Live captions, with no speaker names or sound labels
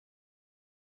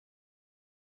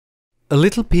A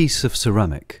little piece of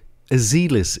ceramic,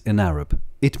 azilis in Arab,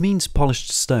 it means polished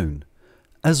stone,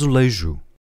 azulejo.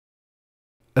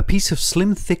 A piece of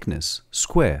slim thickness,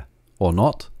 square, or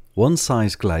not, one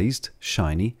size glazed,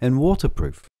 shiny and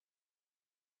waterproof.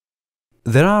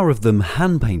 There are of them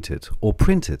hand-painted or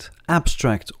printed,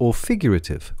 abstract or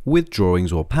figurative, with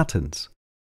drawings or patterns.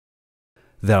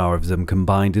 There are of them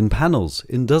combined in panels,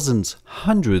 in dozens,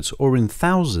 hundreds or in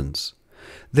thousands.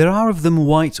 There are of them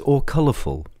white or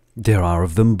colourful. There are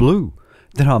of them blue.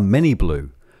 There are many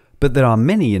blue, but there are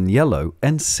many in yellow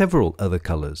and several other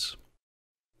colours.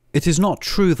 It is not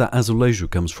true that azulejo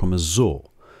comes from Azure,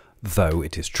 though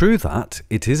it is true that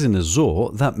it is in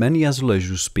Azure that many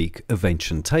azulejos speak of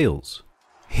ancient tales.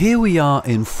 Here we are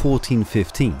in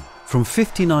 1415. From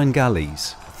 59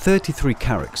 galleys, 33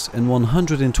 carracks and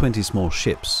 120 small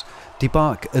ships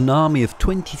debark an army of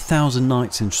 20,000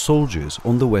 knights and soldiers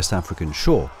on the West African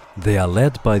shore. They are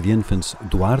led by the infants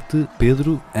Duarte,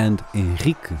 Pedro and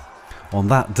Henrique. On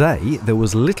that day there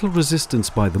was little resistance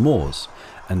by the Moors,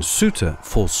 and Ceuta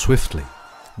falls swiftly.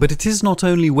 But it is not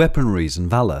only weaponries and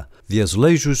valour. The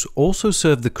azulejos also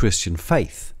serve the Christian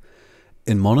faith.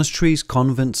 In monasteries,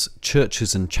 convents,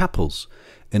 churches and chapels,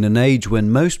 in an age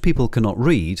when most people cannot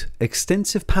read,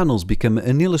 extensive panels become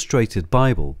an illustrated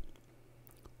Bible.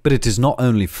 But it is not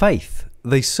only faith.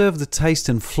 They served the taste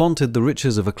and flaunted the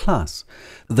riches of a class.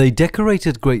 They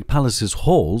decorated great palaces'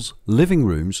 halls, living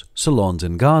rooms, salons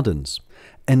and gardens,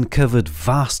 and covered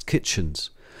vast kitchens.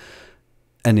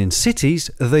 And in cities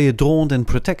they adorned and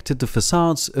protected the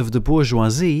facades of the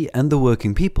bourgeoisie and the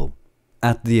working people.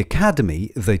 At the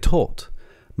academy they taught.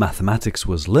 Mathematics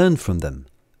was learned from them,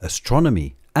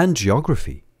 astronomy and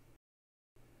geography.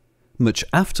 Much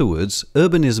afterwards,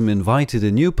 urbanism invited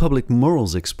a new public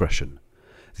morals expression.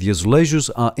 The azulejos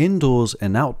are indoors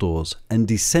and outdoors and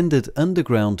descended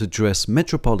underground to dress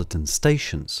metropolitan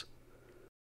stations.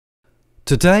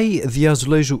 Today, the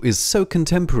azulejo is so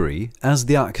contemporary as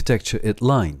the architecture it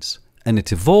lines, and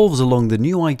it evolves along the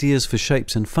new ideas for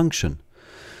shapes and function.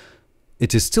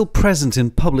 It is still present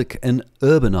in public and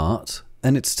urban art,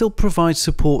 and it still provides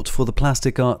support for the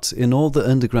plastic arts in all the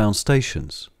underground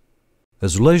stations.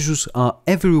 Azulejos are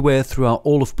everywhere throughout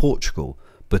all of Portugal,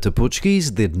 but the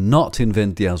Portuguese did not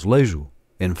invent the azulejo.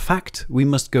 In fact, we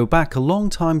must go back a long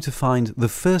time to find the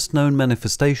first known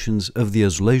manifestations of the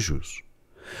azulejos.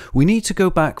 We need to go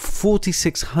back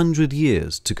 4,600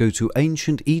 years to go to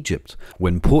ancient Egypt,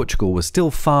 when Portugal was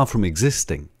still far from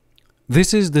existing.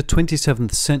 This is the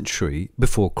 27th century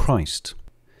before Christ.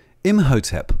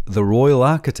 Imhotep, the royal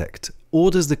architect,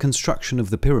 orders the construction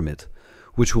of the pyramid,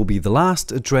 which will be the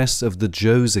last address of the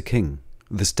Djoser king.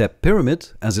 The step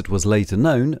pyramid, as it was later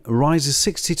known, rises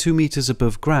 62 meters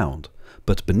above ground,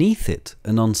 but beneath it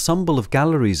an ensemble of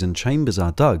galleries and chambers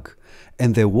are dug,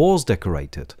 and their walls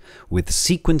decorated with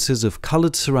sequences of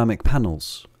coloured ceramic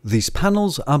panels. These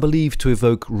panels are believed to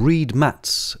evoke reed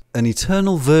mats, an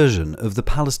eternal version of the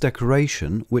palace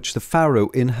decoration which the pharaoh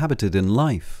inhabited in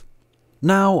life.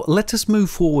 Now let us move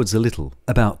forwards a little,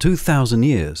 about 2,000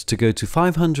 years, to go to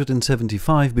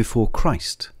 575 before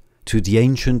Christ, to the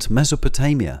ancient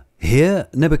Mesopotamia. Here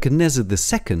Nebuchadnezzar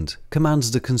II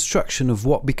commands the construction of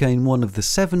what became one of the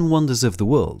 7 wonders of the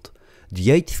world, the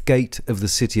 8th gate of the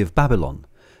city of Babylon,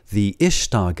 the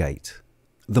Ishtar Gate.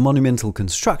 The monumental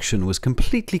construction was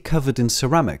completely covered in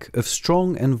ceramic of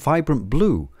strong and vibrant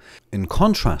blue, in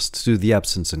contrast to the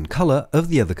absence and colour of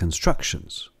the other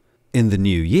constructions. In the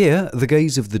new year, the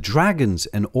gaze of the dragons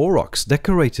and aurochs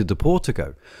decorated the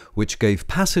portico, which gave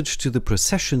passage to the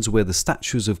processions where the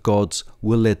statues of gods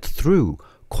were led through,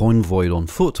 convoyed on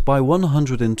foot by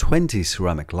 120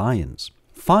 ceramic lions.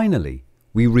 Finally,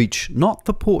 we reach not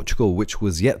the Portugal which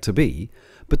was yet to be,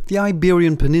 but the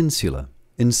Iberian Peninsula.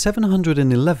 In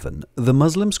 711, the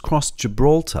Muslims crossed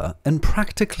Gibraltar and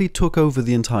practically took over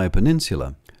the entire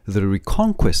peninsula. The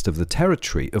reconquest of the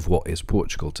territory of what is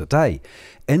Portugal today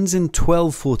ends in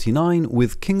 1249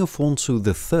 with King Afonso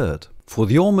III. For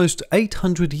the almost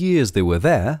 800 years they were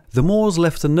there, the Moors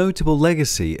left a notable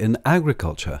legacy in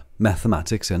agriculture,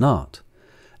 mathematics and art.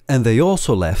 And they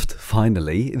also left,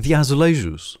 finally, the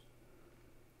azulejos.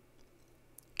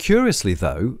 Curiously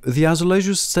though, the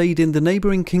azulejos stayed in the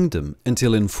neighbouring kingdom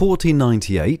until in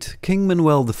 1498 King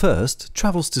Manuel I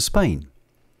travels to Spain.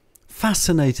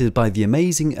 Fascinated by the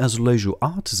amazing azulejo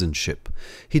artisanship,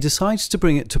 he decides to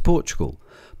bring it to Portugal,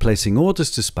 placing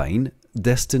orders to Spain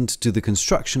destined to the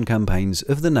construction campaigns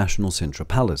of the National Sintra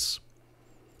Palace.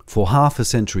 For half a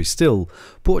century still,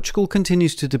 Portugal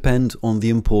continues to depend on the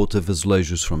import of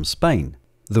azulejos from Spain.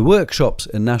 The workshops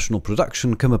and national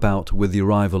production come about with the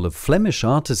arrival of Flemish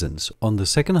artisans on the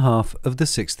second half of the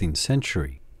 16th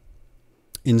century.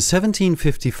 In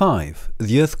 1755,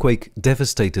 the earthquake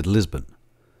devastated Lisbon.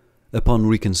 Upon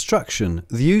reconstruction,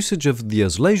 the usage of the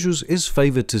azulejos is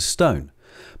favoured to stone,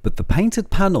 but the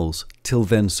painted panels, till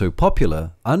then so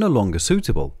popular, are no longer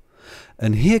suitable.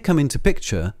 And here come into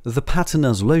picture the pattern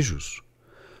azulejos.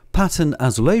 Pattern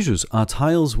azulejos are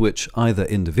tiles which, either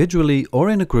individually or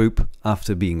in a group,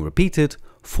 after being repeated,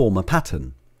 form a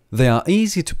pattern. They are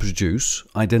easy to produce,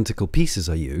 identical pieces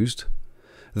are used.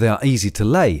 They are easy to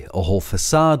lay, a whole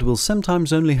facade will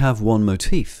sometimes only have one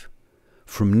motif.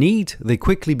 From need, they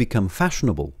quickly become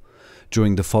fashionable.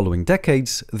 During the following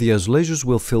decades, the azulejos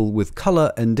will fill with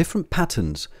colour and different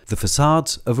patterns the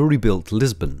facades of a rebuilt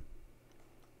Lisbon.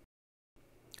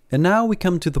 And now we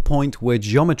come to the point where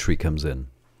geometry comes in.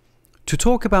 To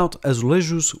talk about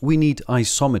azulejos, we need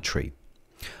isometry.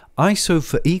 Iso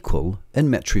for equal and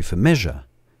metry for measure.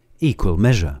 Equal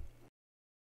measure.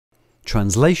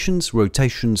 Translations,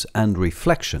 rotations and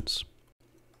reflections.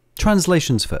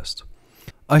 Translations first.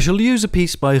 I shall use a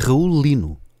piece by Raul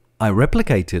Lino. I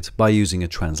replicate it by using a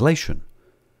translation.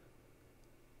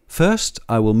 First,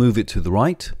 I will move it to the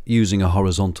right using a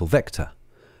horizontal vector.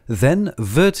 Then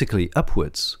vertically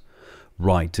upwards.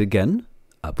 Right again,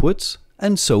 upwards,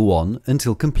 and so on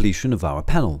until completion of our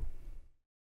panel.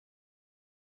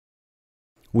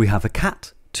 We have a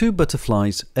cat, 2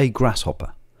 butterflies, a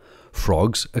grasshopper,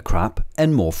 frogs, a crab,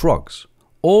 and more frogs,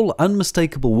 all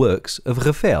unmistakable works of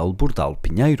Rafael Bordal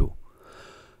Pinheiro.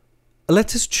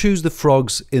 Let us choose the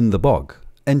frogs in the bog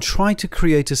and try to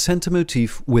create a center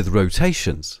motif with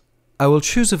rotations. I will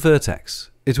choose a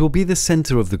vertex. It will be the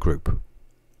center of the group.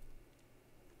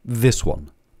 This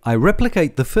one. I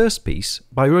replicate the first piece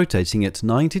by rotating it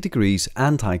 90 degrees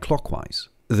anti-clockwise.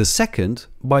 The second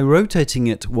by rotating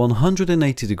it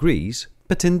 180 degrees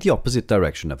but in the opposite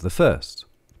direction of the first.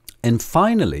 And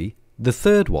finally, the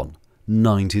third one,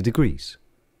 90 degrees.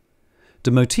 The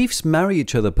motifs marry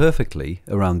each other perfectly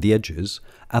around the edges,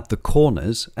 at the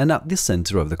corners and at the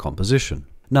center of the composition.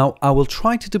 Now I will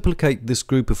try to duplicate this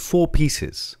group of 4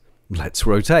 pieces. Let's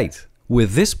rotate.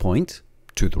 With this point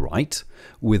to the right,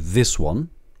 with this one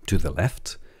to the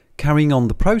left. Carrying on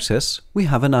the process, we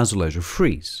have an azulejo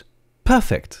frieze.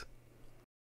 Perfect!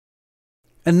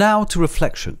 And now to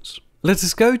reflections. Let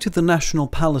us go to the National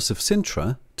Palace of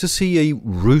Sintra to see a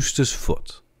rooster's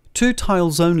foot. 2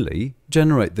 tiles only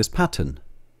generate this pattern.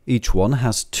 Each one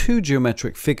has 2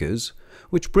 geometric figures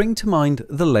which bring to mind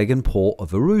the leg and paw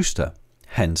of a rooster,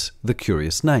 hence the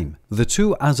curious name. The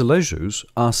 2 azulejos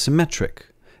are symmetric,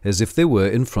 as if they were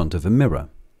in front of a mirror.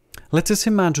 Let us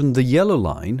imagine the yellow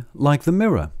line like the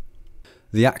mirror.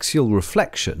 The axial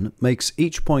reflection makes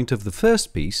each point of the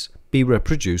first piece be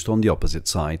reproduced on the opposite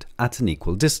side at an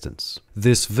equal distance.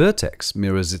 This vertex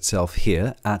mirrors itself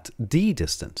here at D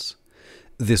distance.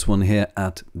 This one here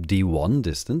at D1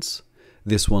 distance.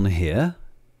 This one here,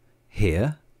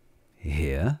 here,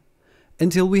 here,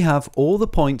 until we have all the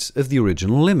points of the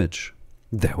original image.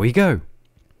 There we go.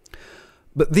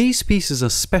 But these pieces are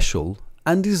special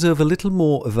and deserve a little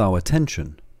more of our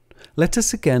attention. Let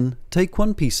us again take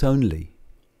one piece only.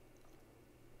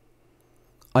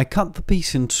 I cut the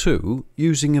piece in 2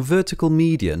 using a vertical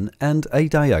median and a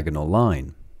diagonal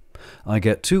line. I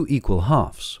get 2 equal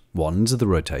halves, one is the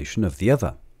rotation of the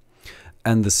other.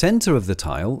 And the center of the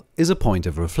tile is a point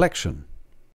of reflection.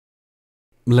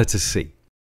 Let us see.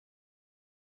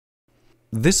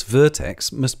 This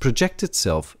vertex must project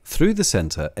itself through the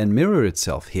center and mirror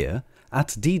itself here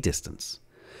at D distance.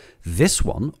 This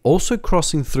one, also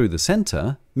crossing through the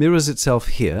center, mirrors itself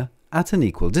here at an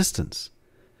equal distance.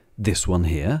 This one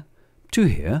here, to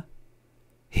here,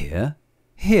 here,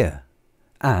 here.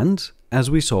 And,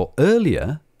 as we saw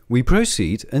earlier, we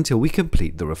proceed until we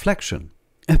complete the reflection.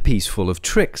 A piece full of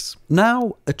tricks.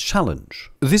 Now, a challenge.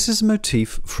 This is a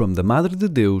motif from the Madre de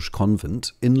Deus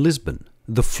convent in Lisbon.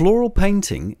 The floral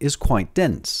painting is quite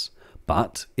dense,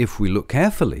 but if we look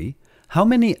carefully, how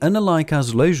many unalike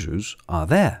azulejos are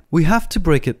there? We have to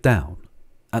break it down.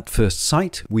 At first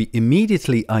sight, we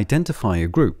immediately identify a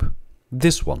group.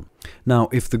 This one. Now,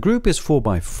 if the group is 4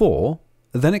 by 4,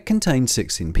 then it contains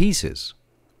 16 pieces.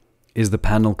 Is the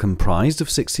panel comprised of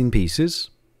 16 pieces?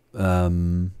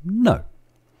 No.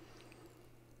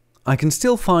 I can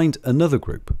still find another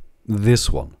group, this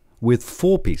one, with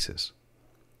 4 pieces.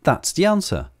 That's the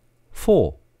answer.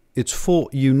 4. It's 4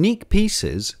 unique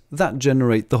pieces that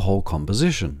generate the whole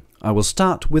composition. I will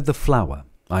start with the flower.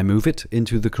 I move it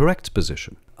into the correct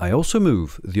position. I also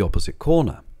move the opposite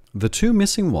corner. The 2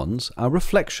 missing ones are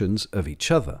reflections of each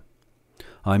other.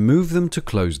 I move them to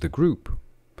close the group.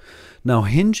 Now,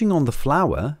 hinging on the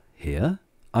flower, here,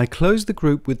 I close the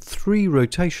group with 3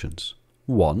 rotations.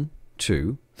 1,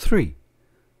 2, 3.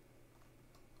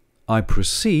 I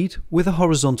proceed with a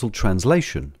horizontal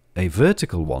translation, a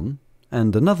vertical one,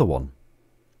 and another one.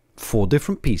 4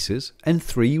 different pieces and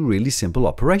 3 really simple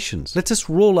operations. Let us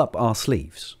roll up our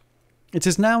sleeves. It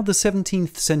is now the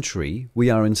 17th century, we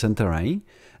are in Santarém,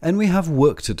 and we have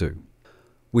work to do.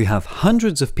 We have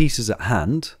hundreds of pieces at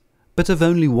hand, but of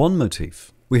only one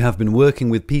motif. We have been working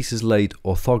with pieces laid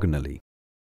orthogonally.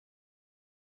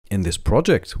 In this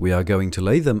project, we are going to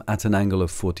lay them at an angle of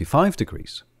 45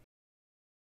 degrees.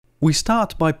 We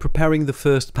start by preparing the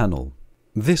first panel,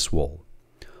 this wall.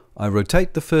 I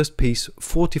rotate the first piece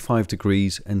 45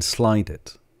 degrees and slide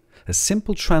it. A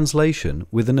simple translation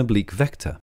with an oblique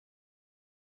vector.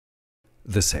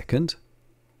 The second,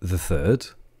 the third,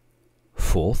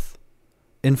 fourth.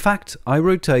 In fact, I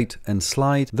rotate and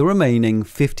slide the remaining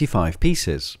 55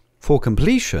 pieces. For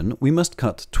completion, we must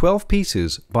cut 12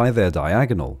 pieces by their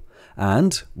diagonal,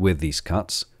 and, with these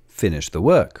cuts, finish the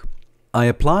work. I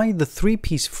apply the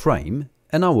 3-piece frame,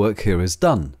 and our work here is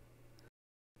done.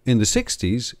 In the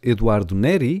 60s, Eduardo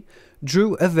Neri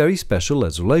drew a very special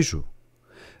azulejo.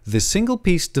 This single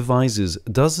piece devises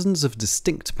dozens of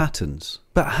distinct patterns.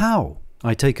 But how?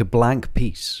 I take a blank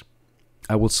piece.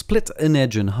 I will split an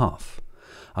edge in half.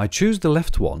 I choose the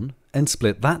left one and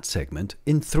split that segment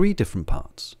in 3 different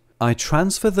parts. I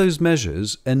transfer those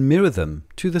measures and mirror them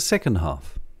to the second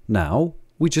half. Now,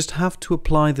 we just have to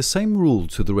apply the same rule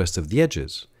to the rest of the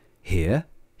edges. Here,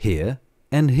 here,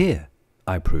 and here.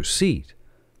 I proceed.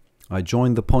 I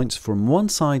join the points from one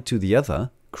side to the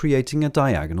other, creating a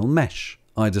diagonal mesh.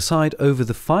 I decide over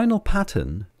the final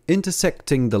pattern,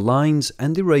 intersecting the lines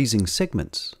and erasing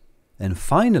segments. And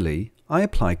finally, I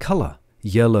apply color.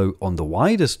 Yellow on the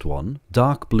widest one,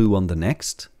 dark blue on the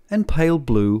next, and pale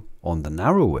blue on the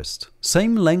narrowest.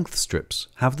 Same length strips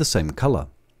have the same color.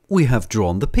 We have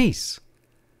drawn the piece.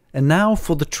 And now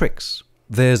for the tricks.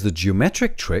 There's the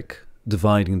geometric trick,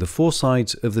 dividing the 4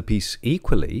 sides of the piece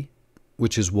equally,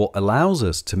 which is what allows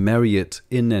us to marry it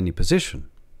in any position.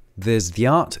 There's the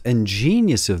art and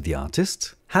genius of the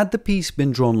artist. Had the piece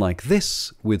been drawn like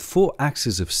this, with 4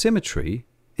 axes of symmetry,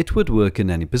 it would work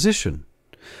in any position.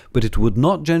 But it would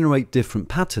not generate different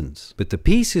patterns. But the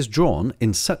piece is drawn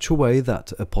in such a way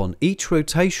that upon each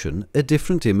rotation a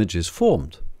different image is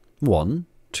formed. 1,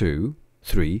 2,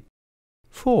 3,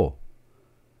 4.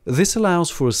 This allows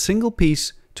for a single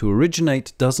piece to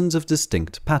originate dozens of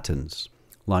distinct patterns,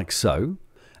 like so,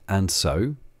 and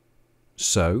so,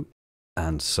 so,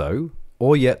 and so,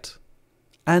 or yet,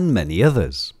 and many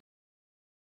others.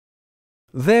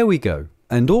 There we go,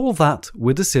 and all that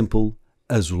with a simple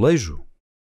azulejo.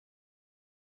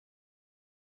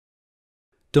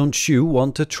 Don't you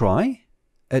want to try?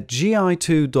 At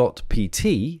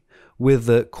gi2.pt with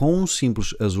the Com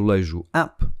Simples Azulejo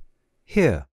app,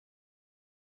 here.